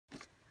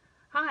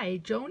Hi,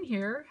 Joan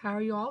here. How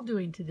are you all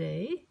doing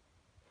today?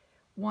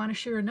 Want to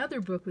share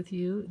another book with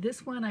you.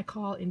 This one I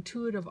call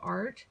Intuitive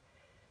Art.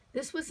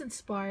 This was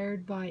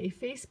inspired by a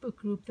Facebook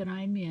group that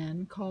I'm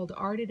in called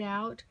Art It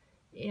Out,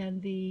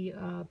 and the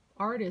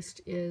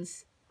artist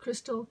is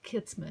Crystal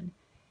Kitzman.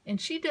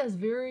 And she does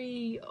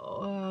very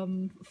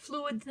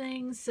fluid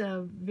things,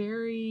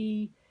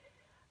 very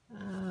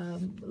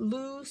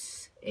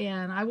loose,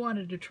 and I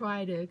wanted to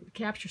try to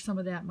capture some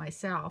of that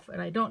myself,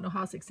 and I don't know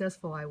how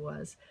successful I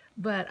was,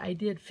 but I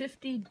did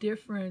 50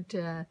 different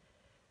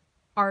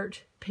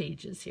art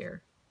pages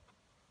here.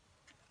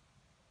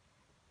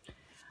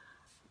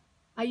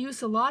 I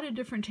use a lot of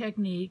different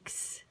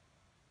techniques: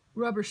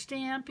 rubber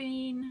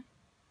stamping,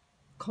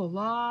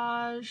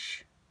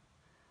 collage,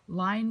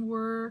 line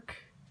work.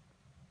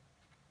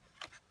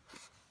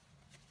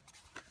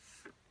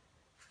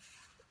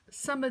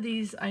 Some of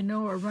these I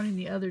know are running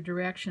the other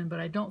direction, but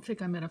I don't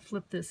think I'm going to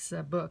flip this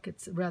book.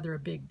 It's rather a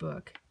big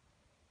book.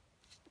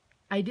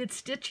 I did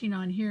stitching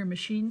on here,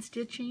 machine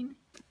stitching.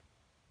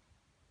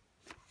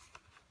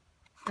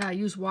 I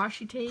use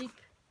washi tape.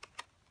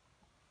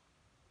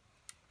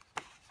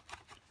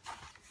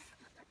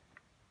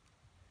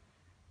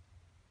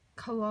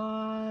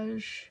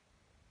 Collage.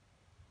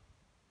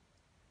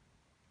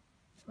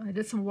 I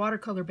did some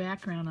watercolor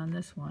background on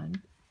this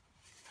one.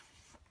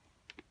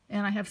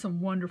 And I have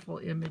some wonderful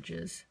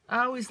images.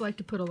 I always like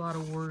to put a lot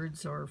of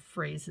words or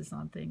phrases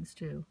on things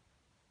too.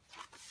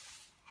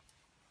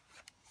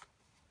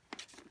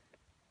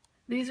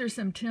 These are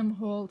some Tim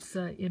Holtz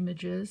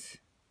images.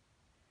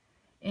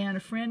 And a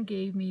friend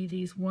gave me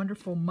these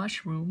wonderful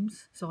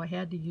mushrooms, so I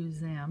had to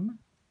use them.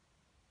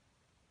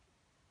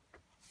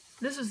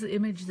 This is the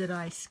image that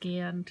I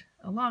scanned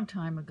a long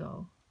time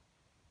ago.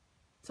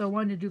 So I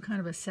wanted to do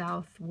kind of a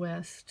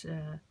Southwest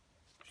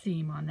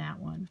theme on that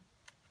one.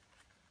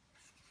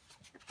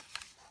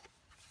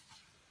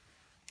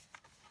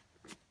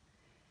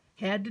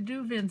 Had to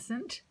do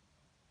Vincent.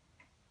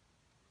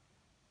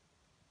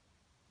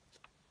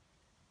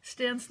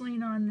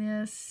 Stenciling on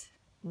this,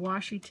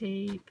 washi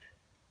tape,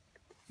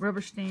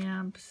 rubber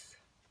stamps.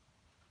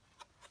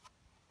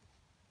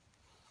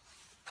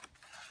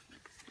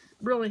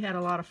 Really had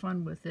a lot of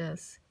fun with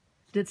this.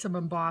 Did some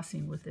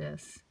embossing with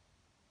this.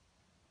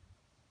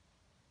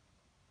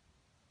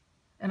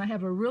 And I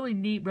have a really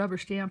neat rubber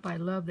stamp I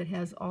love that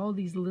has all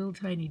these little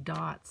tiny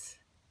dots.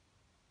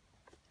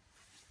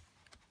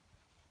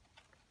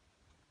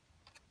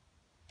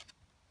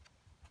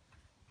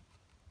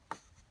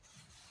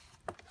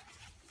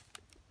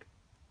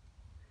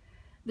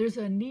 There's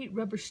a neat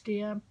rubber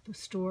stamp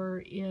store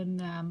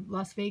in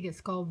Las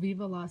Vegas called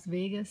Viva Las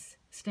Vegas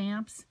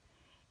Stamps.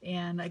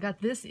 And I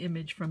got this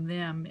image from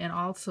them. And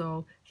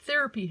also,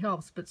 therapy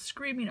helps, but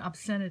screaming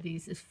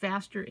obscenities is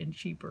faster and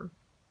cheaper.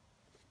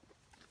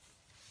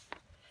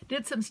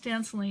 Did some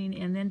stenciling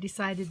and then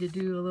decided to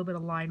do a little bit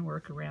of line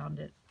work around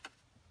it.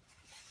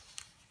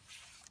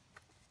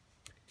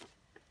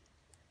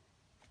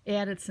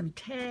 Added some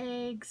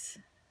tags,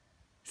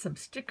 some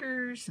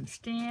stickers, some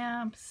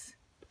stamps.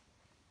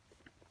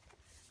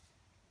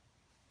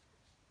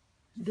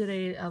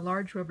 Did a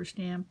large rubber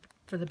stamp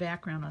for the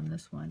background on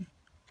this one.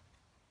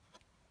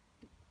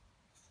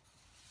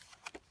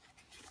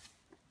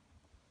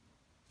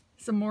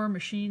 Some more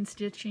machine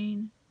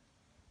stitching.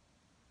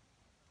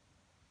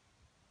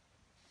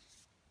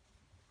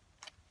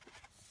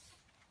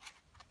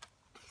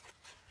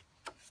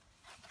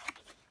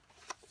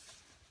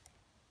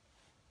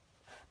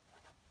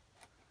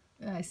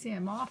 I see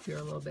I'm off here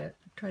a little bit.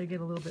 Try to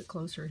get a little bit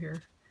closer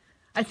here.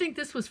 I think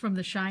this was from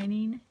The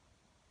Shining.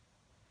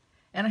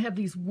 And I have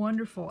these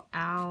wonderful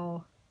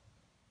owl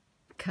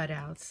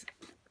cutouts.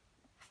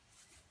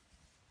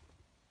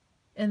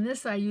 And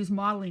this I use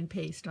modeling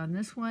paste on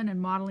this one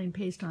and modeling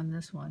paste on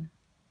this one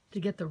to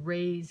get the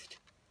raised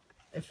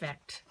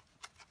effect.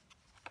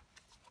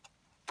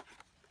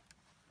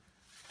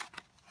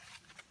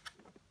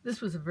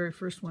 This was the very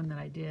first one that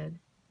I did.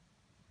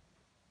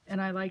 And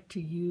I like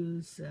to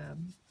use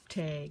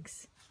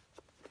tags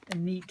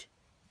and neat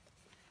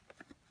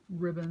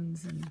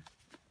ribbons and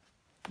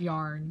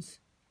yarns.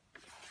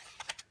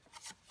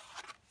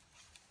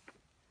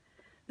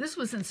 This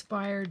was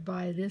inspired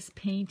by this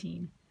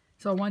painting,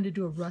 so I wanted to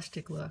do a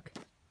rustic look.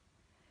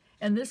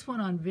 And this one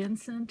on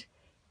Vincent,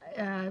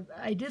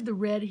 I did the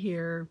red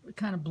here,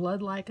 kind of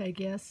blood-like, I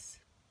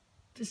guess,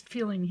 just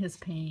feeling his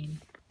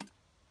pain.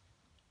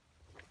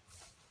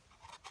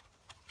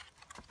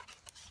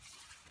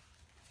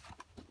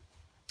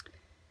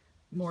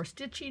 More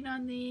stitching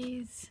on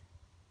these.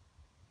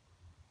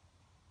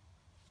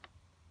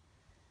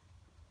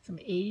 Some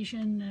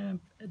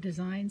Asian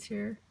designs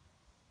here.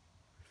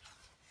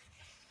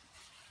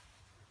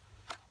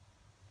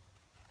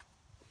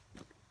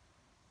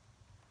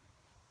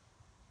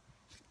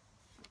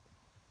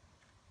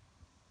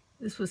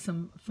 This was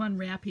some fun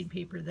wrapping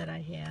paper that I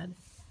had.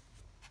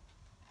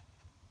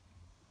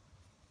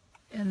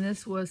 And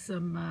this was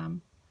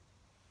some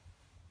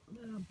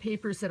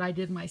papers that I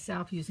did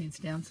myself using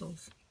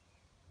stencils.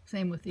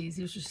 Same with these.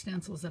 These are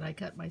stencils that I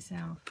cut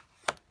myself.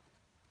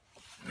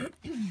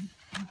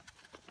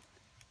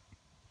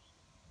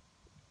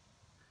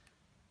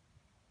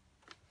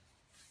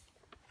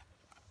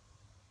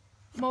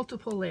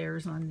 multiple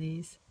layers on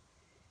these.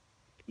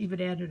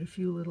 Even added a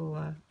few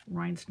little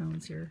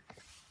rhinestones here.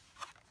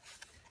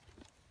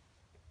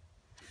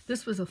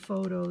 This was a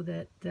photo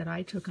that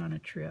I took on a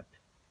trip,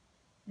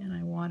 and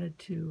I wanted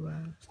to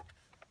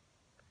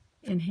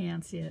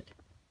enhance it.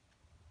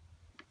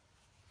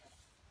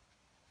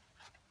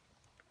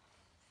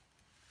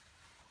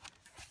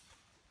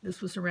 This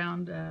was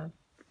around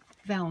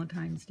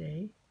Valentine's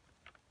Day.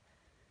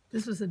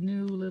 This was a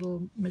new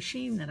little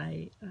machine that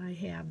I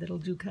have that'll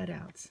do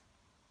cutouts.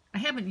 I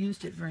haven't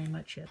used it very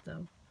much yet,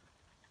 though.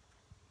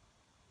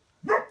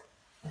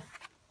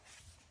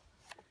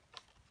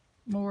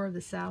 More of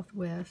the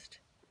Southwest.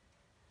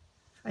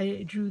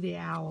 I drew the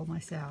owl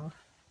myself.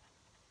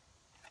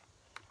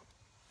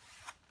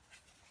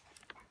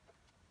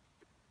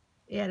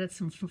 Added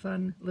some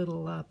fun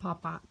little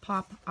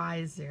pop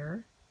eyes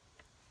there.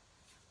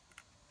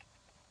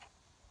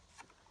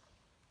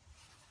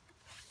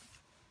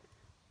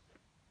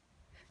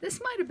 This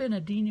might have been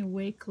a Dina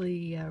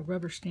Wakley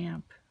rubber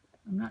stamp.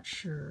 I'm not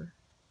sure.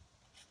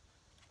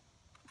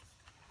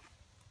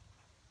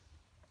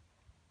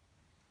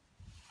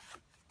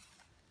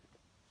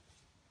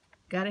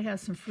 Gotta have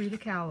some Frida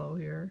Kahlo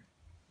here.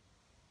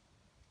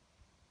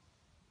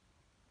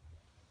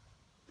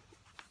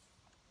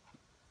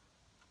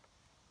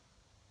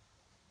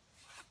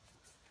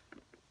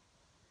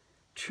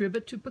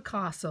 Tribute to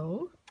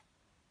Picasso.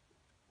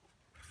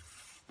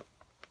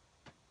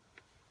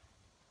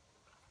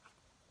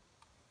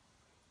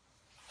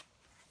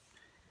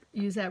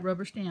 Use that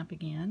rubber stamp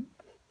again.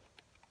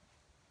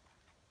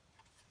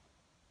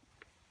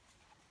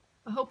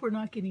 I hope we're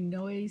not getting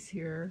noise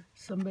here.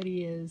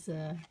 Somebody is,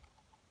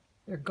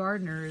 their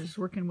gardener is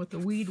working with the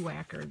weed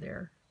whacker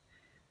there.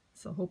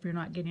 So hope you're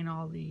not getting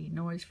all the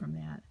noise from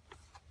that.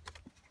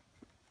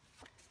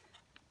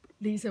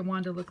 These I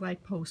wanted to look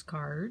like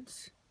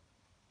postcards.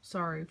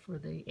 Sorry for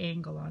the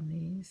angle on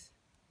these.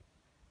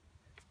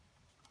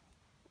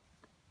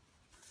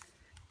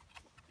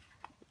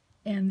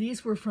 And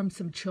these were from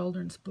some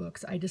children's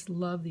books. I just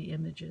love the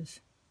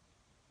images.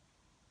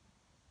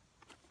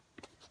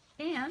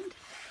 And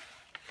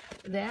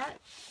that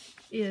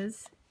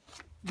is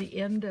the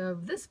end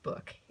of this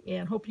book.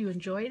 And hope you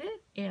enjoyed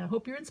it, and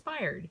hope you're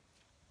inspired.